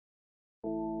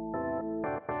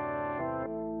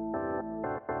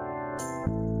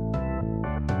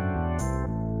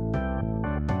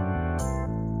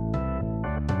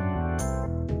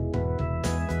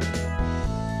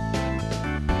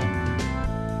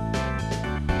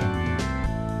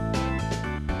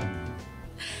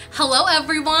Hello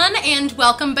everyone, and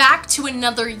welcome back to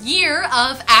another year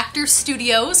of Actor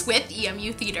Studios with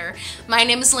EMU Theater. My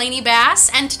name is Lainey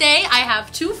Bass, and today I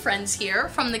have two friends here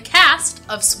from the cast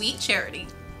of Sweet Charity.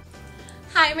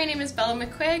 Hi, my name is Bella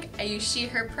McQuigg. I use she,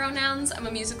 her pronouns. I'm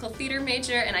a musical theater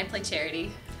major and I play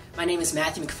Charity. My name is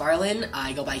Matthew McFarlane.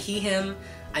 I go by he, him.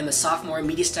 I'm a sophomore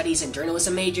media studies and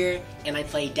journalism major, and I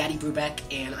play Daddy Brubeck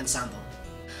in Ensemble.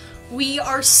 We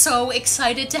are so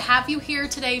excited to have you here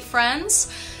today,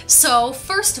 friends. So,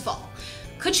 first of all,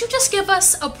 could you just give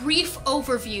us a brief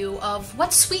overview of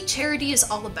what Sweet Charity is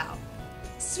all about?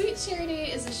 Sweet Charity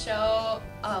is a show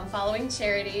following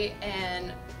Charity,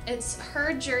 and it's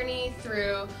her journey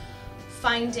through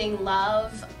finding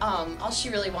love. All she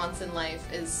really wants in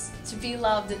life is to be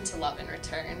loved and to love in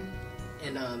return.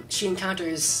 And she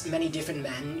encounters many different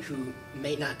men who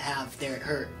may not have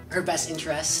her best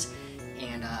interest,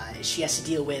 and she has to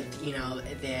deal with, you know,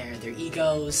 their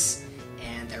egos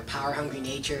and their power-hungry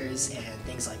natures and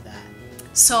things like that.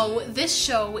 So this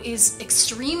show is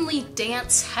extremely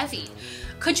dance-heavy.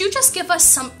 Could you just give us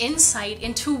some insight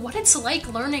into what it's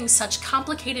like learning such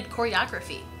complicated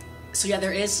choreography? So yeah,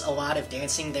 there is a lot of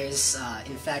dancing. There's,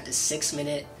 in fact, a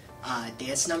 6-minute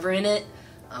dance number in it,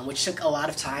 which took a lot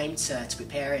of time to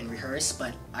prepare and rehearse,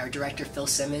 but our director, Phil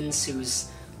Simmons,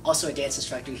 who's also a dance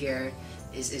instructor here,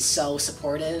 is so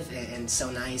supportive and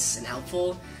so nice and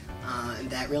helpful. And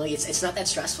that really, it's not that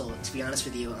stressful, to be honest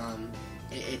with you.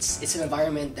 It's an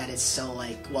environment that is so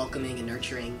like welcoming and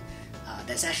nurturing.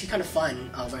 That's actually kind of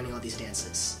fun learning all these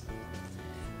dances.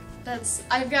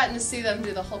 I've gotten to see them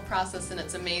do the whole process, and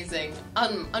it's amazing.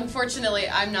 Unfortunately,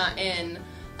 I'm not in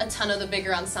a ton of the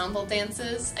bigger ensemble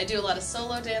dances. I do a lot of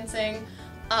solo dancing,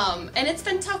 and it's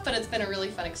been tough, but it's been a really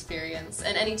fun experience.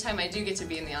 And anytime I do get to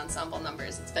be in the ensemble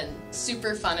numbers, it's been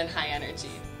super fun and high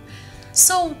energy.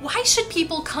 So why should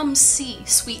people come see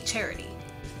Sweet Charity?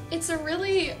 It's a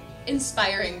really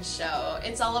inspiring show.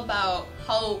 It's all about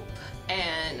hope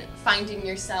and finding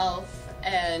yourself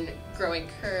and growing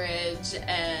courage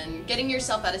and getting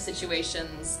yourself out of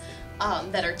situations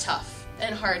that are tough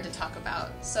and hard to talk about.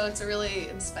 So it's a really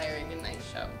inspiring and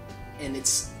nice show. And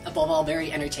it's, above all,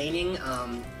 very entertaining.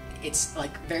 It's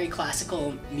like very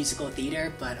classical musical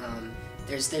theater, but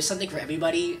there's something for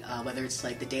everybody, whether it's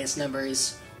like the dance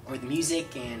numbers or the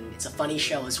music, and it's a funny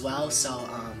show as well, so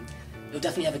you'll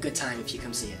definitely have a good time if you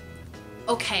come see it.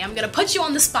 Okay, I'm gonna put you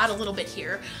on the spot a little bit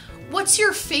here. What's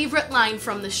your favorite line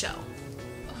from the show?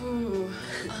 Ooh,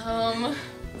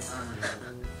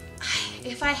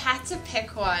 if I had to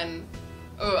pick one,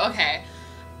 okay.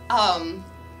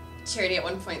 Charity at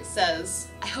one point says,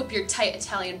 "I hope your tight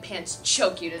Italian pants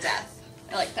choke you to death."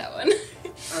 I like that one.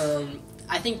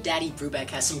 I think Daddy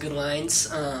Brubeck has some good lines,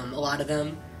 a lot of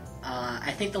them.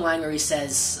 I think the line where he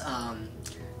says,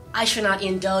 "I should not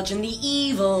indulge in the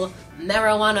evil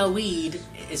marijuana weed,"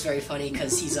 is very funny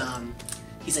because he's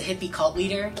a hippie cult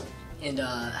leader, and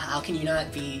how can you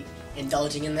not be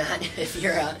indulging in that if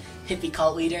you're a hippie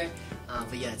cult leader?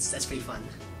 But yeah, that's pretty fun.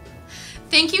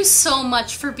 Thank you so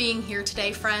much for being here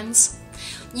today, friends.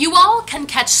 You all can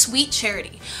catch Sweet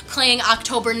Charity playing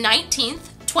October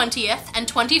 19th, 20th, and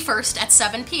 21st at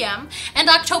 7 p.m. and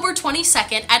October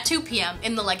 22nd at 2 p.m.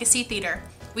 in the Legacy Theater.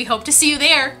 We hope to see you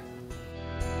there!